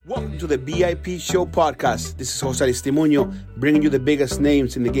to the VIP Show podcast. This is Jose Aristimuño, bringing you the biggest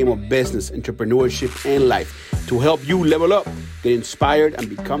names in the game of business, entrepreneurship, and life to help you level up, get inspired, and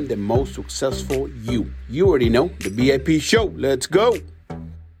become the most successful you. You already know, the VIP Show. Let's go.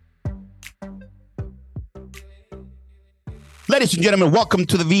 Ladies and gentlemen, welcome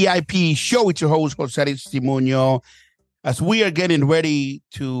to the VIP Show. It's your host, Jose Aristimuño. As we are getting ready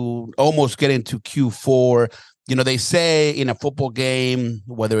to almost get into Q4, you know, they say in a football game,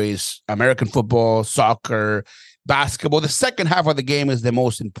 whether it's American football, soccer, basketball, the second half of the game is the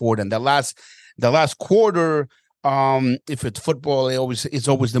most important. The last quarter, if it's football, it's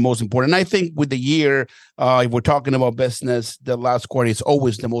always the most important. And I think with the year, if we're talking about business, the last quarter is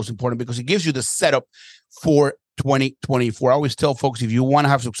always the most important because it gives you the setup for 2024. I always tell folks, if you want to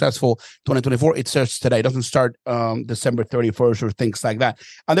have successful 2024, it starts today. It doesn't start December 31st or things like that.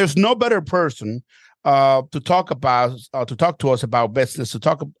 And there's no better person to talk to us about business, to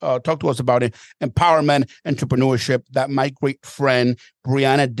talk to us about empowerment, entrepreneurship, that my great friend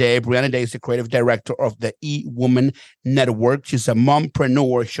Briana Dai. Briana Dai is the creative director of the E-Woman Network. She's a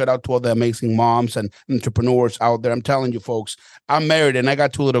mompreneur. Shout out to all the amazing moms and entrepreneurs out there. I'm telling you, folks, I'm married and I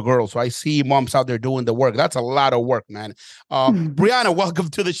got 2 little girls, so I see moms out there doing the work. That's a lot of work, man. Briana, welcome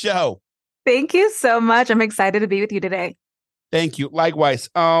to the show. Thank you so much. I'm excited to be with you today. Thank you. Likewise.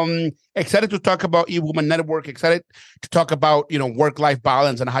 Excited to talk about E-Woman Network. Excited to talk about, work-life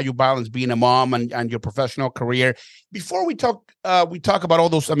balance and how you balance being a mom and your professional career. Before we talk about all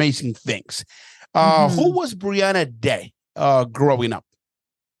those amazing things. Who was Briana Dai growing up?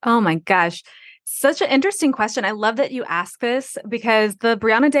 Oh my gosh. Such an interesting question. I love that you asked this because the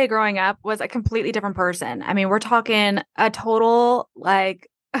Briana Dai growing up was a completely different person. I mean, we're talking a total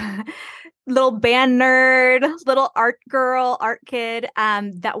little band nerd, little art girl, art kid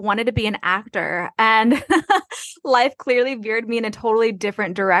that wanted to be an actor. And life clearly veered me in a totally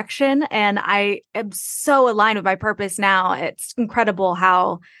different direction. And I am so aligned with my purpose now. It's incredible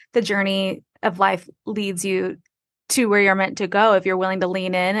how the journey of life leads you to where you're meant to go if you're willing to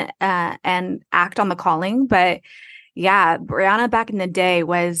lean in and act on the calling. But yeah, Briana back in the day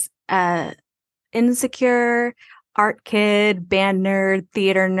was insecure, art kid, band nerd,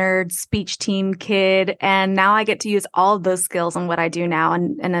 theater nerd, speech team kid. And now I get to use all of those skills in what I do now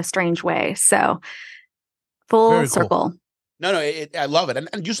in a strange way. So full Very circle. Cool. No, I love it.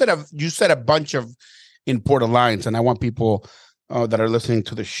 And you said a bunch of important lines, and I want people that are listening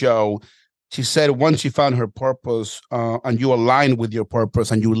to the show. She said once you found her purpose and you align with your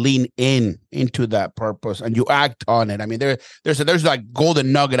purpose and you lean into that purpose and you act on it. I mean, there's like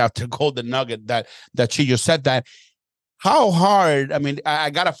golden nugget after golden nugget that she just said that. How hard, I mean,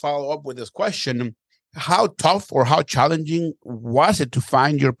 I got to follow up with this question. How tough or how challenging was it to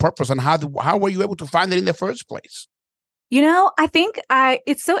find your purpose, and how were you able to find it in the first place? I think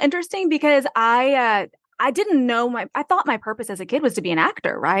it's so interesting because I didn't know I thought my purpose as a kid was to be an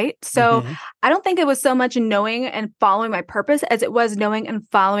actor, right? So I don't think it was so much knowing and following my purpose as it was knowing and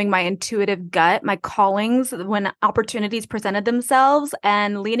following my intuitive gut, my callings when opportunities presented themselves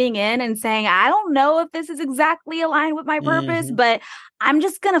and leaning in and saying, I don't know if this is exactly aligned with my purpose, but I'm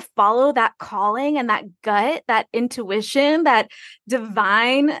just going to follow that calling and that gut, that intuition, that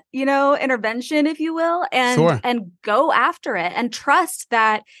divine, intervention, if you will, and go after it and trust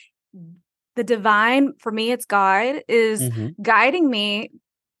that the divine, for me, it's God, is guiding me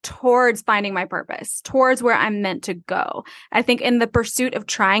towards finding my purpose, towards where I'm meant to go. I think in the pursuit of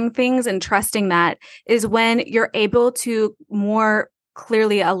trying things and trusting that is when you're able to more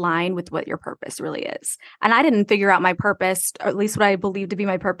clearly align with what your purpose really is. And I didn't figure out my purpose, or at least what I believe to be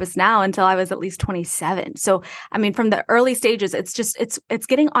my purpose now, until I was at least 27. So, I mean, from the early stages, it's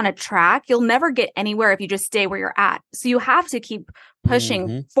getting on a track. You'll never get anywhere if you just stay where you're at. So you have to keep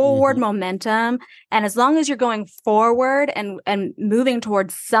pushing forward momentum. And as long as you're going forward and moving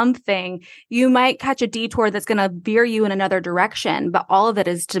towards something, you might catch a detour that's going to veer you in another direction. But all of it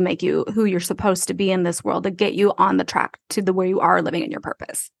is to make you who you're supposed to be in this world, to get you on the track to where you are living in your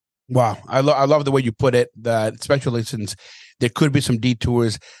purpose. Wow. I love the way you put it, that especially since there could be some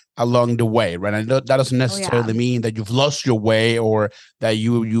detours along the way, right? And that doesn't necessarily mean that you've lost your way or that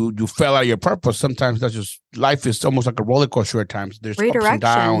you fell out of your purpose. Sometimes that's just, life is almost like a roller coaster at times. There's ups and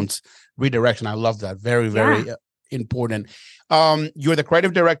downs, redirection. I love that. Very, very important. You're the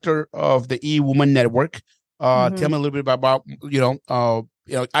creative director of the E-Woman Network. Tell me a little bit about,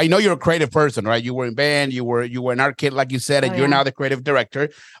 I know you're a creative person, right? You were in band, you were an art kid, like you said, and you're now the creative director.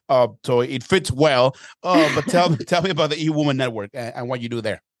 So it fits well. But tell me about the E-Woman Network and what you do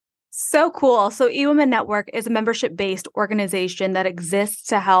there. So cool. So eWomen Network is a membership-based organization that exists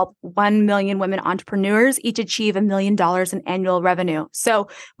to help 1 million women entrepreneurs each achieve $1 million in annual revenue. So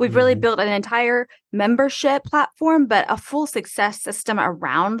we've really built an entire membership platform, but a full success system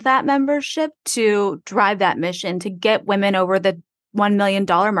around that membership to drive that mission, to get women over the $1 million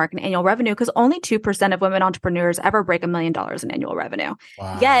mark in annual revenue, because only 2% of women entrepreneurs ever break $1 million in annual revenue.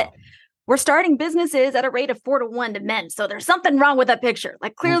 Wow. Yet we're starting businesses at a rate of 4-to-1 to men. So there's something wrong with that picture.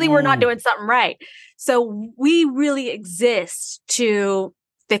 Like clearly we're not doing something right. So we really exist to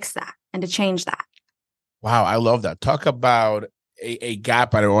fix that and to change that. Wow. I love that. Talk about a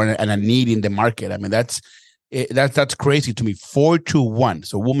gap and a need in the market. I mean, that's crazy to me. 4-to-1.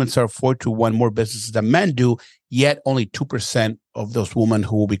 So women start 4-to-1 more businesses than men do, yet only 2% of those women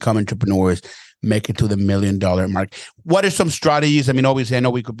who will become entrepreneurs make it to the $1 million mark. What are some strategies? I mean, obviously, I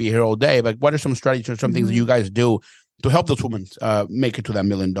know we could be here all day, but what are some strategies or some things that you guys do to help those women make it to that $1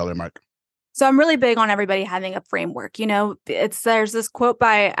 million mark? So I'm really big on everybody having a framework. You know, there's this quote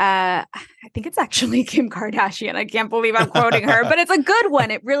by, I think it's actually Kim Kardashian. I can't believe I'm quoting her, but it's a good one.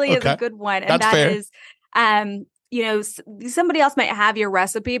 It really is a good one. And That's fair. Is, you know, somebody else might have your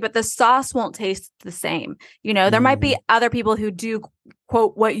recipe, but the sauce won't taste the same. You know, there might be other people who do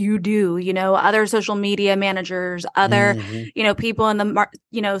quote what you do, you know, other social media managers, other, you know, people in the,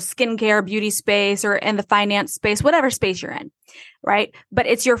 you know, skincare, beauty space, or in the finance space, whatever space you're in. Right. But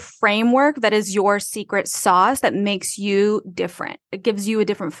it's your framework that is your secret sauce that makes you different. It gives you a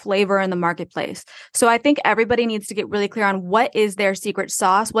different flavor in the marketplace. So I think everybody needs to get really clear on what is their secret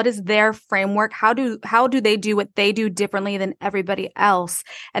sauce? What is their framework? How do they do what they do differently than everybody else?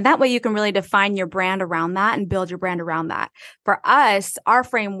 And that way you can really define your brand around that and build your brand around that. For us, our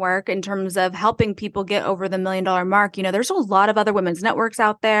framework in terms of helping people get over the $1 million mark, you know, there's a lot of other women's networks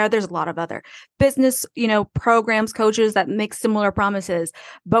out there. There's a lot of other business, you know, programs, coaches that make similar promises,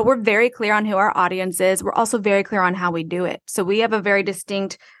 but we're very clear on who our audience is. We're also very clear on how we do it. So we have a very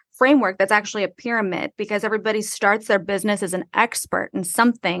distinct framework that's actually a pyramid, because everybody starts their business as an expert in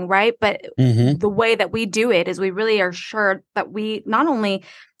something, right? But the way that we do it is we really are sure that we not only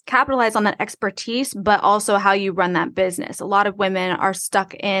capitalize on that expertise, but also how you run that business. A lot of women are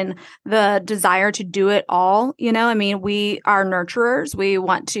stuck in the desire to do it all. You know, I mean, we are nurturers. We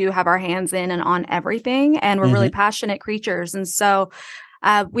want to have our hands in and on everything, and we're really passionate creatures. And so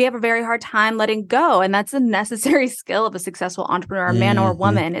we have a very hard time letting go. And that's a necessary skill of a successful entrepreneur, man or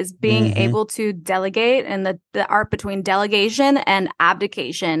woman, is being able to delegate. And the art between delegation and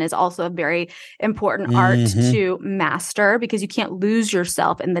abdication is also a very important art to master, because you can't lose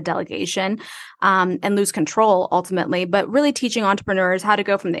yourself in the delegation and lose control ultimately. But really teaching entrepreneurs how to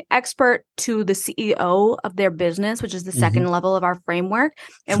go from the expert to the CEO of their business, which is the second level of our framework.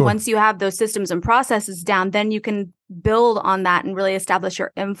 And once you have those systems and processes down, then you can build on that and really establish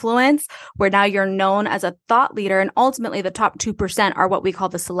your influence, where now you're known as a thought leader. And ultimately, the top 2% are what we call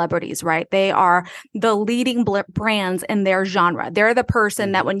the celebrities, right? They are the leading brands in their genre. They're the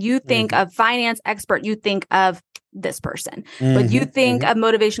person that when you think of finance expert, you think of this person. When you think of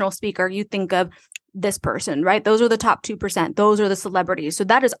motivational speaker, you think of this person, right? Those are the top 2%. Those are the celebrities. So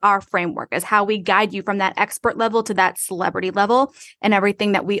that is our framework, is how we guide you from that expert level to that celebrity level. And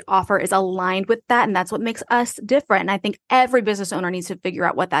everything that we offer is aligned with that. And that's what makes us different. And I think every business owner needs to figure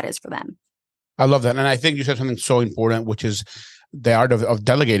out what that is for them. I love that. And I think you said something so important, which is the art of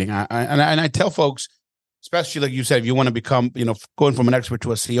delegating. And I tell folks, especially like you said, if you want to become, you know, going from an expert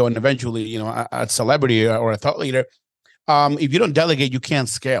to a CEO and eventually, you know, a celebrity or a thought leader, if you don't delegate, you can't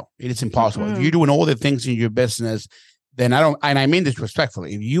scale. It is impossible. If you're doing all the things in your business, then I mean this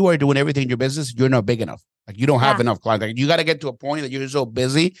respectfully. If you are doing everything in your business, you're not big enough. Like you don't have enough clients. Like you got to get to a point that you're so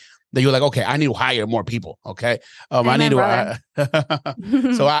busy that you're like, okay, I need to hire more people. Okay. I need to,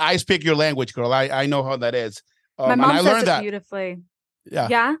 so I speak your language, girl. I know how that is. My mom says it beautifully. Yeah.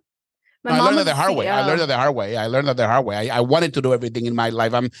 Yeah. I learned that the hard way. I learned that the hard way. I wanted to do everything in my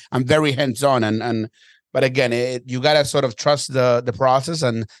life. I'm very hands-on but again, you got to sort of trust the process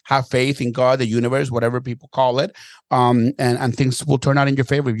and have faith in God, the universe, whatever people call it. And things will turn out in your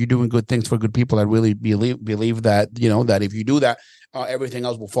favor if you're doing good things for good people. I really believe that, you know, that if you do that, everything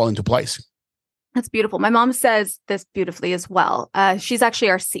else will fall into place. That's beautiful. My mom says this beautifully as well. She's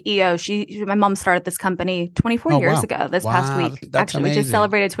actually our CEO. My mom started this company 24 years ago this past week. Actually, we just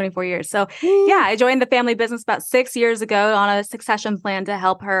celebrated 24 years. So yeah, I joined the family business about 6 years ago on a succession plan to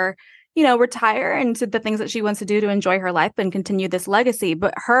help her, you know, retire and to the things that she wants to do to enjoy her life and continue this legacy.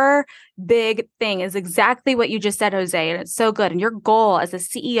 But her big thing is exactly what you just said, Jose. And it's so good. And your goal as a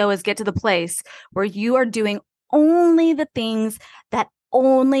CEO is get to the place where you are doing only the things that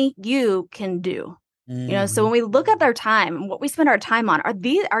only you can do. So when we look at our time and what we spend our time on,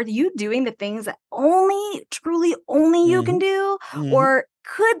 are you doing the things that truly only you can do? Or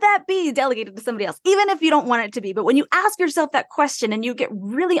could that be delegated to somebody else, even if you don't want it to be? But when you ask yourself that question and you get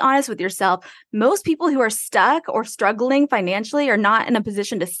really honest with yourself, most people who are stuck or struggling financially are not in a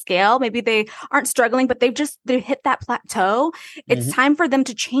position to scale. Maybe they aren't struggling, but they hit that plateau. It's time for them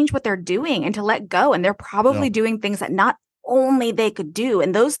to change what they're doing and to let go. And they're probably doing things that not only they could do.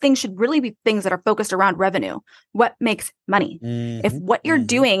 And those things should really be things that are focused around revenue. What makes money? If what you're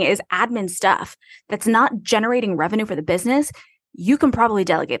doing is admin stuff that's not generating revenue for the business, you can probably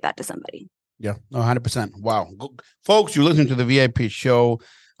delegate that to somebody. Yeah, 100%. Wow. Folks, you're listening to the VIP show.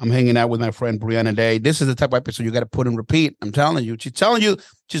 I'm hanging out with my friend Briana Dai. This is the type of episode you got to put and repeat. I'm telling you.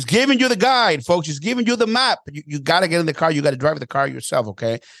 She's giving you the guide, folks. She's giving you the map. You got to get in the car. You got to drive the car yourself,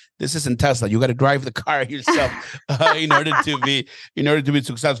 okay? This isn't Tesla. You got to drive the car yourself in order to be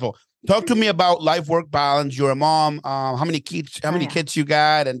successful. Talk to me about life-work balance. You're a mom. How many kids you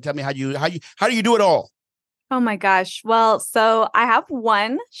got? And tell me how do you do it all? Oh my gosh. Well, so I have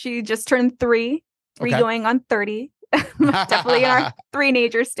one. She just turned 3 going on 30. Definitely in our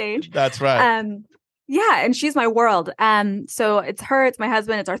teenager stage. That's right. Yeah, and she's my world. So it's her, it's my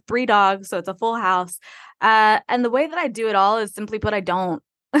husband, it's our 3 dogs, so it's a full house. And the way that I do it all is simply put, I don't.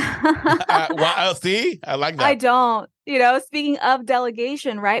 Well, see, I like that. I don't. Speaking of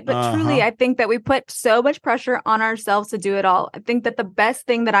delegation, right? But truly, I think that we put so much pressure on ourselves to do it all. I think that the best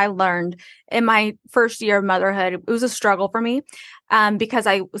thing that I learned in my first year of motherhood, it was a struggle for me because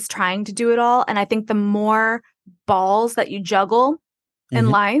I was trying to do it all. And I think the more balls that you juggle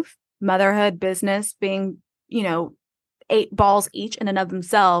in life, motherhood, business, being, 8 balls each in and of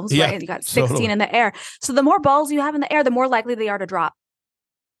themselves, right? You got 16 in the air. So the more balls you have in the air, the more likely they are to drop.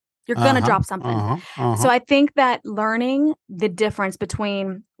 You're going to drop something. So I think that learning the difference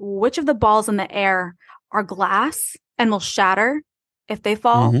between which of the balls in the air are glass and will shatter if they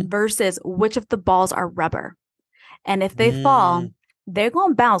fall versus which of the balls are rubber. And if they fall, they're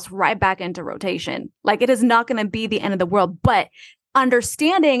going to bounce right back into rotation. Like, it is not going to be the end of the world, but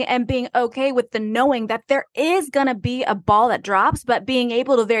understanding and being okay with the knowing that there is going to be a ball that drops, but being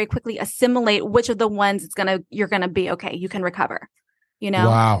able to very quickly assimilate which of the ones you're going to be okay. You can recover.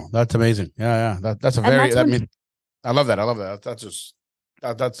 Wow, that's amazing. Yeah. That's a very. I love that.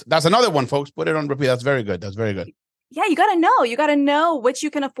 That's another one, folks. Put it on repeat. That's very good. Yeah, you got to know. You got to know which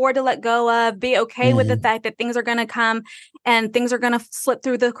you can afford to let go of. Be okay with the fact that things are going to come and things are going to slip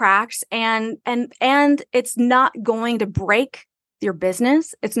through the cracks, and it's not going to break your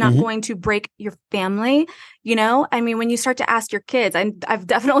business. It's not going to break your family. I mean, when you start to ask your kids, I've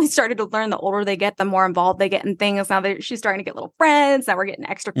definitely started to learn the older they get, the more involved they get in things. Now she's starting to get little friends. Now we're getting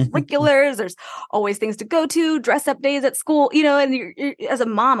extracurriculars. There's always things to go to, dress up days at school, and you're, as a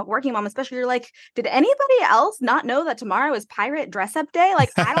mom, a working mom, especially, you're like, did anybody else not know that tomorrow is pirate dress up day?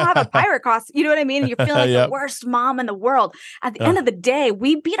 Like, I don't have a pirate costume. You know what I mean? And you're feeling like the worst mom in the world. At the end of the day,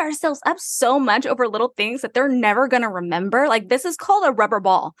 we beat ourselves up so much over little things that they're never going to remember. Like, this is called a rubber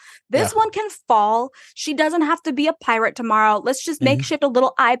ball. This one can fall. She doesn't have to be a pirate tomorrow. Let's just makeshift a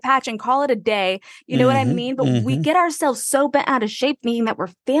little eye patch and call it a day. You know what I mean? But we get ourselves so bent out of shape thinking that we're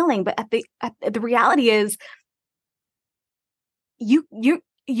failing. But the reality is you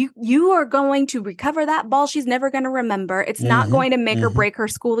are going to recover that ball. She's never going to remember. It's not going to make or break her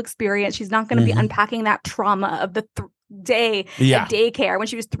school experience. She's not going to be unpacking that trauma of the day at daycare when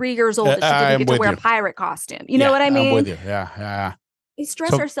she was 3 years old that she didn't get to wear a pirate costume. You know what I mean? I'm with you. Yeah. We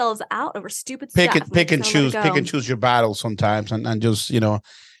stress ourselves out over stupid stuff. Pick and choose your battles sometimes, and just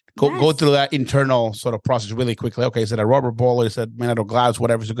go through that internal sort of process really quickly. Okay, is it a rubber ball? Is it made out of glass?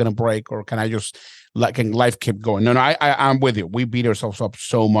 Whatever's going to break, or can I just can life keep going? No, I'm with you. We beat ourselves up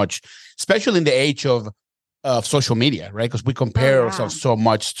so much, especially in the age of social media, right? Because we compare ourselves so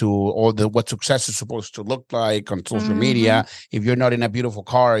much to all what success is supposed to look like on social media. If you're not in a beautiful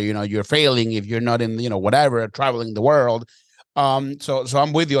car, you're failing. If you're not in whatever, traveling the world. So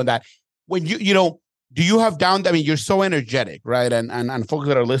I'm with you on that. When do you have down? I mean, you're so energetic, right? And folks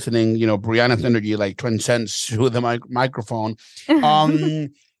that are listening, Briana's energy like transcends through the microphone.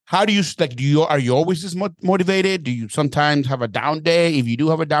 How do you are you always this motivated? Do you sometimes have a down day? If you do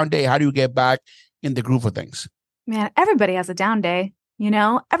have a down day, how do you get back in the groove of things? Man, everybody has a down day.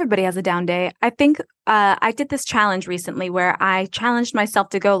 Everybody has a down day. I think I did this challenge recently where I challenged myself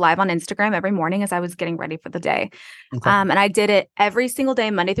to go live on Instagram every morning as I was getting ready for the day. Okay. And I did it every single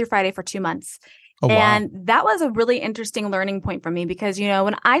day, Monday through Friday, for 2 months. Oh, wow. And that was a really interesting learning point for me because,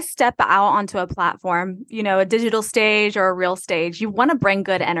 when I step out onto a platform, a digital stage or a real stage, you want to bring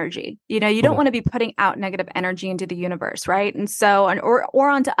good energy. You don't want to be putting out negative energy into the universe, right? And so, or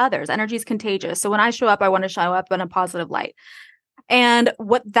onto others. Energy is contagious. So when I show up, I want to show up in a positive light. And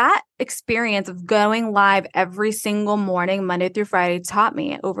what that experience of going live every single morning, Monday through Friday, taught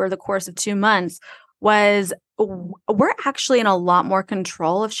me over the course of 2 months was we're actually in a lot more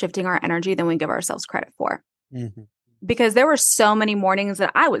control of shifting our energy than we give ourselves credit for. Mm-hmm. Because there were so many mornings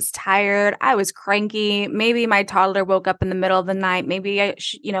that I was tired, I was cranky. Maybe my toddler woke up in the middle of the night. Maybe I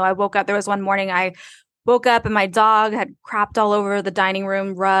woke up. There was one morning I woke up and my dog had crapped all over the dining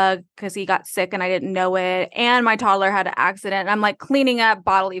room rug because he got sick and I didn't know it. And my toddler had an accident. And I'm like cleaning up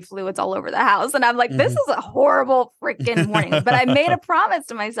bodily fluids all over the house. And I'm like, this is a horrible freaking morning. But I made a promise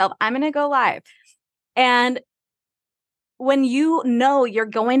to myself, I'm going to go live. And when you know you're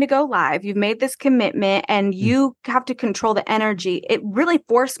going to go live, you've made this commitment and you have to control the energy, it really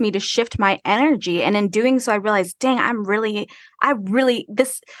forced me to shift my energy. And in doing so, I realized, dang,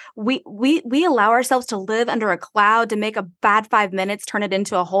 we allow ourselves to live under a cloud to make a bad 5 minutes, turn it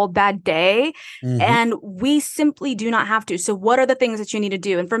into a whole bad day. Mm-hmm. And we simply do not have to. So what are the things that you need to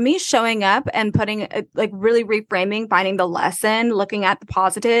do? And for me, showing up and putting really reframing, finding the lesson, looking at the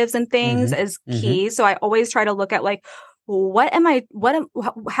positives and things is key. So I always try to look at how am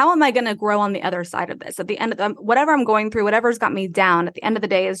I going to grow on the other side of this? At the end of whatever I'm going through, whatever's got me down at the end of the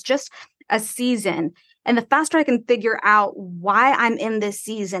day is just a season. And the faster I can figure out why I'm in this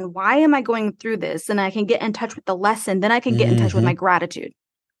season, why am I going through this? And I can get in touch with the lesson, then I can get in touch with my gratitude.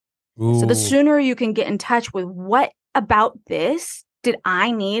 Ooh. So the sooner you can get in touch with what about this did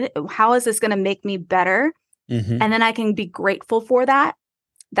I need? How is this going to make me better? And then I can be grateful for that.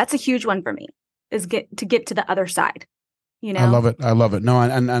 That's a huge one for me, is get to the other side. I love it. No,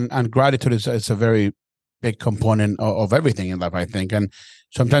 and gratitude is a very big component of everything in life, I think. And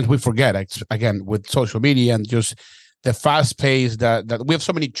sometimes we forget, again, with social media and just the fast pace that we have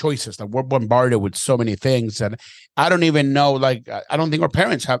so many choices, that we're bombarded with so many things that I don't even know. Like, I don't think our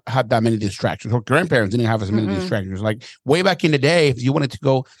parents have had that many distractions. Our grandparents didn't have as many distractions. Like way back in the day, if you wanted to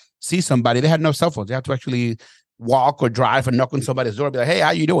go see somebody, they had no cell phones. They had to actually walk or drive and knock on somebody's door, be like, hey, how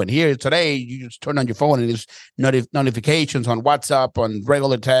you doing? Here today, you just turn on your phone and there's notifications on WhatsApp, on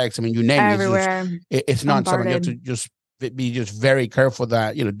regular text. I mean, you name it. It's not something you have to just be very careful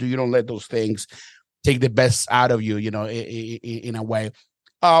that, you don't let those things take the best out of you, in a way.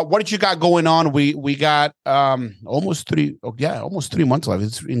 What did you got going on? We got almost 3 months left.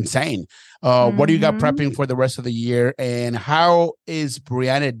 It's insane. What do you got prepping for the rest of the year? And how is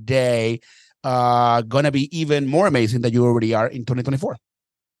Briana Dai gonna be even more amazing than you already are in 2024?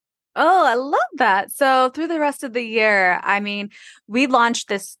 Oh, I love that. So through the rest of the year, I mean, we launched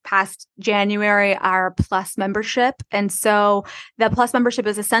this past January our Plus membership. And so the Plus membership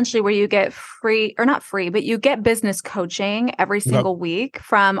is essentially where you get free, or not free, but you get business coaching every single week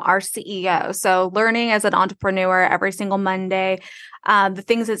from our CEO. So learning as an entrepreneur every single Monday, the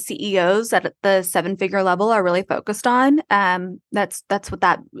things that CEOs at the 7-figure level are really focused on. That's what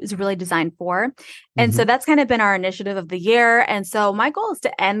that is really designed for. And so that's kind of been our initiative of the year. And so my goal is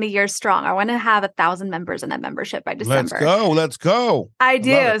to end the year strong. I want to have 1,000 members in that membership by December. Let's go. I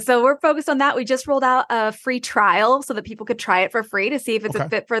do. So we're focused on that. We just rolled out a free trial so that people could try it for free to see if it's a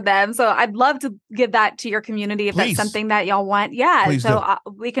fit for them. So I'd love to give that to your community if that's something that y'all want. Yeah. Please so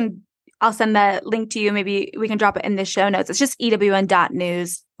I'll send the link to you. Maybe we can drop it in the show notes. It's just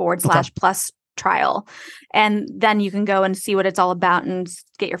ewn.news/plus trial. And then you can go and see what it's all about and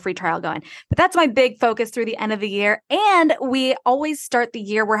get your free trial going. But that's my big focus through the end of the year. And we always start the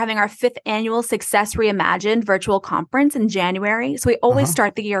year. We're having our 5th annual Success Reimagined virtual conference in January. So we always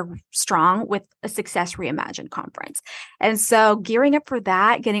start the year strong with a Success Reimagined conference. And so gearing up for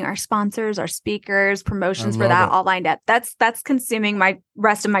that, getting our sponsors, our speakers, promotions for that all lined up. That's consuming my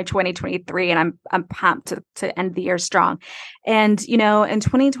rest of my 2023. And I'm pumped to end the year strong. And, in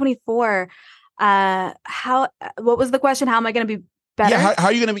 2024, what was the question? How am I going to be better? Yeah, how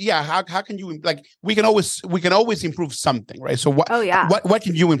are you going to be? Yeah, how can you, like, we can always improve something, right? So what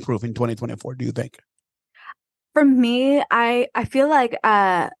can you improve in 2024, do you think? For me, I feel like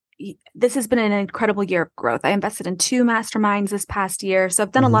this has been an incredible year of growth. I invested in 2 masterminds this past year. So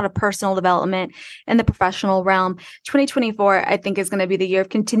I've done a lot of personal development in the professional realm. 2024, I think, is going to be the year of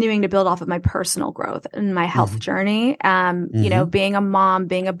continuing to build off of my personal growth and my health journey. Being a mom,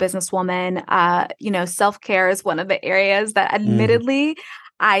 being a businesswoman, self-care is one of the areas that admittedly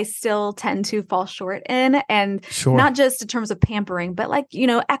I still tend to fall short in, and not just in terms of pampering, but like,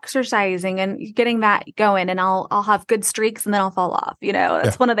 exercising and getting that going, and I'll have good streaks and then I'll fall off.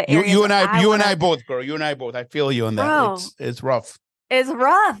 That's one of the areas. You and I both, girl. You and I both. I feel you on that. Bro, it's rough. It's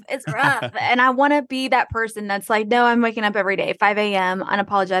rough. It's rough. And I want to be that person that's like, no, I'm waking up every day, 5 a.m.,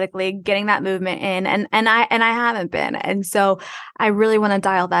 unapologetically, getting that movement in. And I haven't been. And so I really want to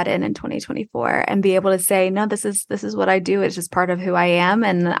dial that in 2024 and be able to say, no, this is what I do. It's just part of who I am.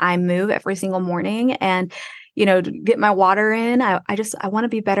 And I move every single morning and, get my water in. I want to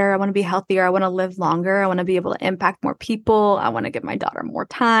be better. I want to be healthier. I want to live longer. I want to be able to impact more people. I want to give my daughter more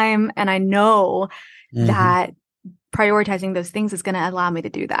time. And I know that prioritizing those things is going to allow me to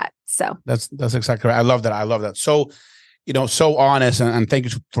do that. So that's exactly right. I love that. So, so honest, and thank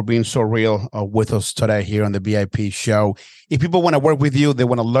you for being so real with us today here on the VIP show. If people want to work with you, they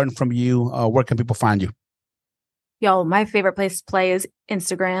want to learn from you, where can people find you? Yo, my favorite place to play is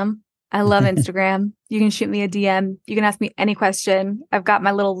Instagram. I love Instagram. You can shoot me a DM. You can ask me any question. I've got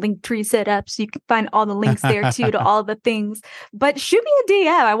my little link tree set up, so you can find all the links there too to all the things. But shoot me a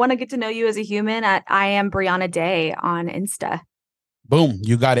DM. I want to get to know you as a human at I am Briana Dai on Insta. Boom.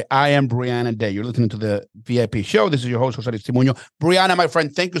 You got it. I am Briana Dai. You're listening to the VIP show. This is your host, Jose Testimonio. Briana, my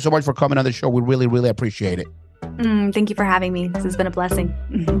friend, thank you so much for coming on the show. We really, really appreciate it. Thank you for having me. This has been a blessing.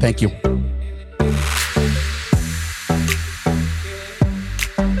 Thank you.